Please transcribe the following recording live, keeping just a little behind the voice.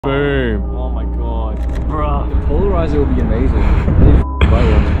Boom. Oh my god. Bruh. The polarizer will be amazing.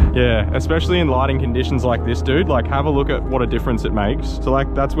 Yeah, especially in lighting conditions like this, dude. Like, have a look at what a difference it makes. So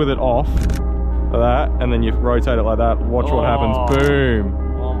like, that's with it off, like that, and then you rotate it like that. Watch what happens.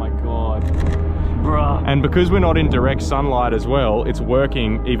 Boom. Oh my god. Bruh. And because we're not in direct sunlight as well, it's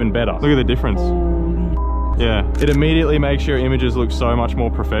working even better. Look at the difference. Yeah, it immediately makes your images look so much more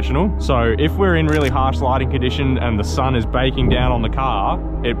professional. So if we're in really harsh lighting condition and the sun is baking down on the car,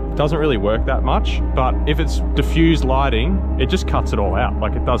 it doesn't really work that much. But if it's diffused lighting, it just cuts it all out.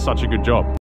 Like, it does such a good job.